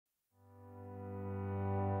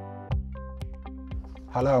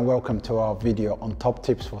Hello and welcome to our video on top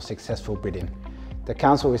tips for successful bidding. The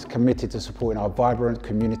Council is committed to supporting our vibrant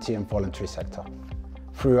community and voluntary sector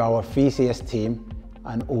through our VCS team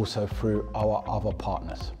and also through our other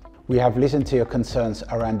partners. We have listened to your concerns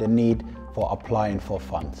around the need for applying for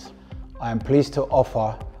funds. I am pleased to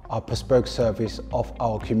offer our bespoke service of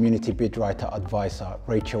our community bid writer advisor,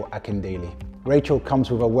 Rachel Akindele. Rachel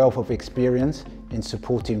comes with a wealth of experience in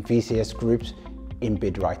supporting VCS groups in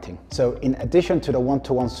bid writing. So in addition to the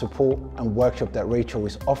one-to-one support and workshop that Rachel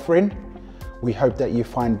is offering, we hope that you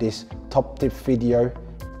find this top tip video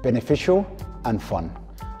beneficial and fun.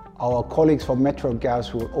 Our colleagues from Metro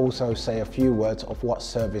Gals will also say a few words of what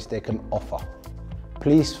service they can offer.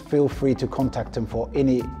 Please feel free to contact them for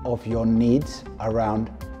any of your needs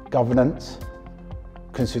around governance,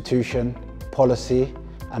 constitution, policy,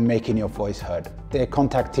 and making your voice heard. Their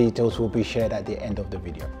contact details will be shared at the end of the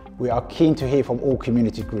video. We are keen to hear from all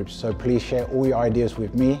community groups, so please share all your ideas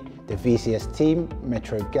with me, the VCS team,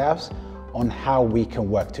 Metro Gals, on how we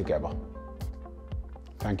can work together.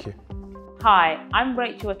 Thank you. Hi, I'm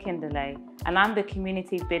Rachel Akindele and I'm the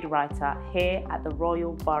community bid writer here at the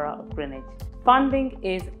Royal Borough of Greenwich. Funding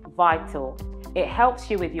is vital. It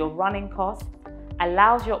helps you with your running costs,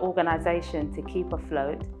 allows your organisation to keep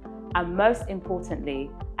afloat, and most importantly,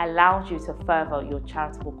 allows you to further your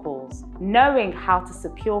charitable cause. Knowing how to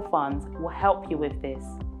secure funds will help you with this.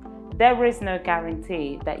 There is no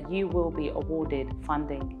guarantee that you will be awarded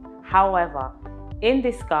funding. However, in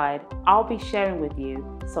this guide, I'll be sharing with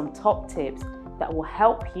you some top tips that will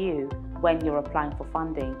help you when you're applying for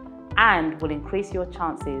funding and will increase your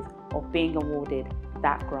chances of being awarded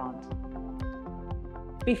that grant.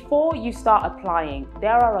 Before you start applying,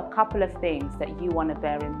 there are a couple of things that you want to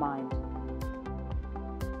bear in mind.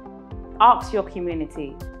 Ask your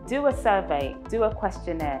community, do a survey, do a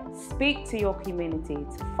questionnaire, speak to your community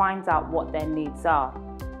to find out what their needs are.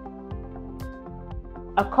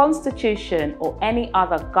 A constitution or any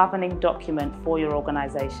other governing document for your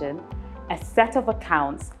organisation, a set of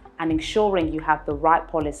accounts, and ensuring you have the right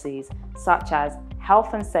policies such as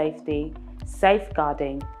health and safety,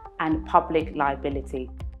 safeguarding, and public liability.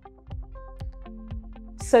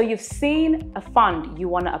 So you've seen a fund you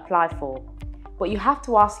want to apply for, but you have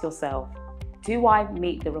to ask yourself, do I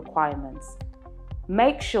meet the requirements?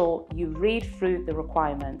 Make sure you read through the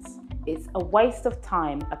requirements. It's a waste of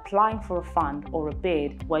time applying for a fund or a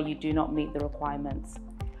bid where you do not meet the requirements.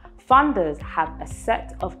 Funders have a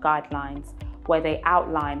set of guidelines where they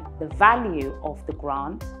outline the value of the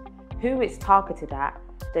grant, who it's targeted at,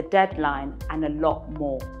 the deadline, and a lot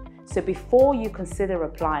more. So before you consider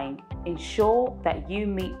applying, ensure that you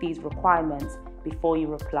meet these requirements before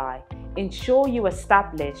you apply. Ensure you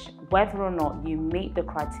establish whether or not you meet the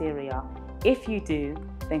criteria. If you do,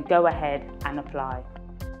 then go ahead and apply.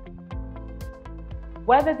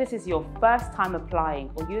 Whether this is your first time applying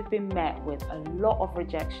or you've been met with a lot of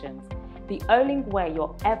rejections, the only way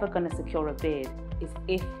you're ever going to secure a bid is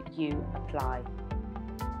if you apply.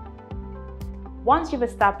 Once you've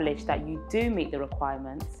established that you do meet the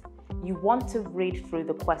requirements, you want to read through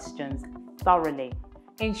the questions thoroughly.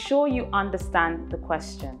 Ensure you understand the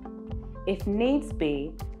question. If needs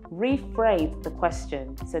be, rephrase the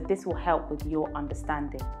question so this will help with your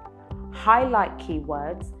understanding. Highlight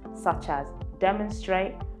keywords such as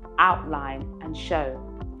demonstrate, outline, and show.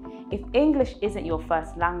 If English isn't your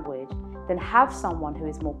first language, then have someone who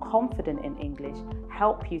is more confident in English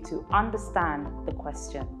help you to understand the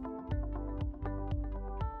question.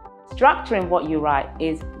 Structuring what you write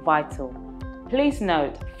is vital. Please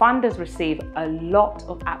note, funders receive a lot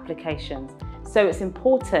of applications, so it's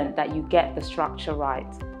important that you get the structure right.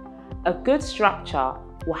 A good structure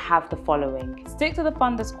will have the following. Stick to the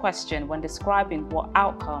funder's question when describing what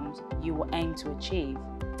outcomes you will aim to achieve.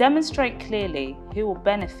 Demonstrate clearly who will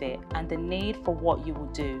benefit and the need for what you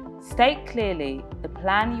will do. State clearly the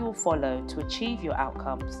plan you will follow to achieve your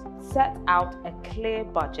outcomes. Set out a clear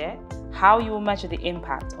budget, how you will measure the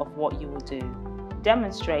impact of what you will do.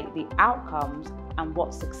 Demonstrate the outcomes and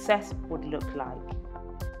what success would look like.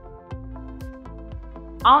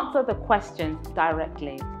 Answer the questions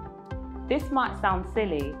directly. This might sound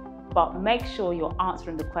silly, but make sure you're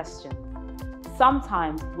answering the question.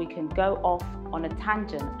 Sometimes we can go off on a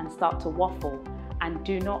tangent and start to waffle and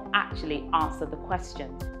do not actually answer the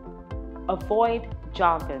question. Avoid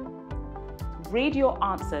jargon. Read your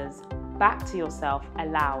answers back to yourself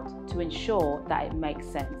aloud to ensure that it makes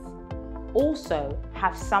sense. Also,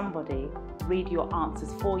 have somebody read your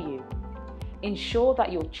answers for you. Ensure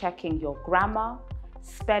that you're checking your grammar,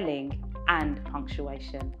 spelling, and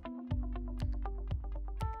punctuation.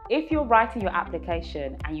 If you're writing your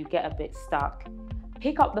application and you get a bit stuck,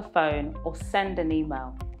 pick up the phone or send an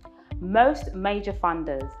email. Most major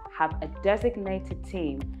funders have a designated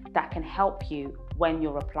team that can help you when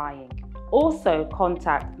you're applying. Also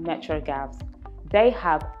contact MetroGavs. They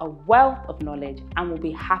have a wealth of knowledge and will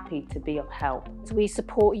be happy to be of help. We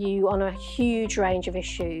support you on a huge range of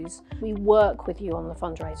issues. We work with you on the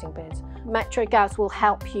fundraising bid. MetroGavs will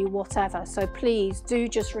help you whatever, so please do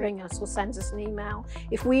just ring us or send us an email.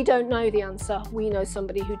 If we don't know the answer, we know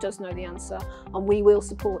somebody who does know the answer, and we will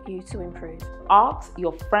support you to improve. Ask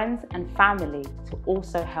your friends and family to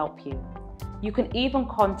also help you. You can even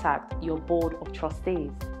contact your board of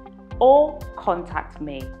trustees or contact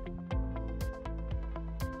me.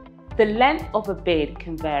 The length of a bid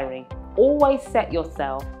can vary. Always set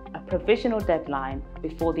yourself a provisional deadline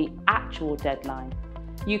before the actual deadline.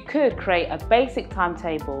 You could create a basic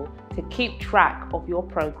timetable to keep track of your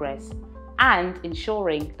progress and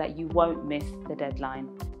ensuring that you won't miss the deadline.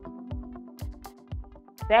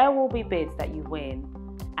 There will be bids that you win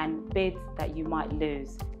and bids that you might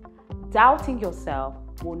lose. Doubting yourself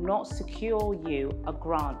will not secure you a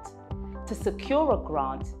grant. To secure a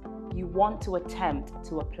grant, you want to attempt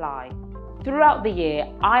to apply. Throughout the year,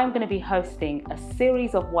 I am going to be hosting a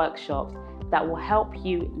series of workshops that will help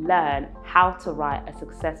you learn how to write a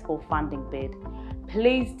successful funding bid.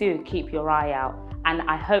 Please do keep your eye out, and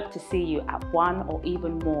I hope to see you at one or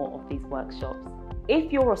even more of these workshops.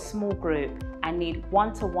 If you're a small group and need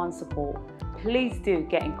one-to-one support, please do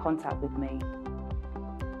get in contact with me.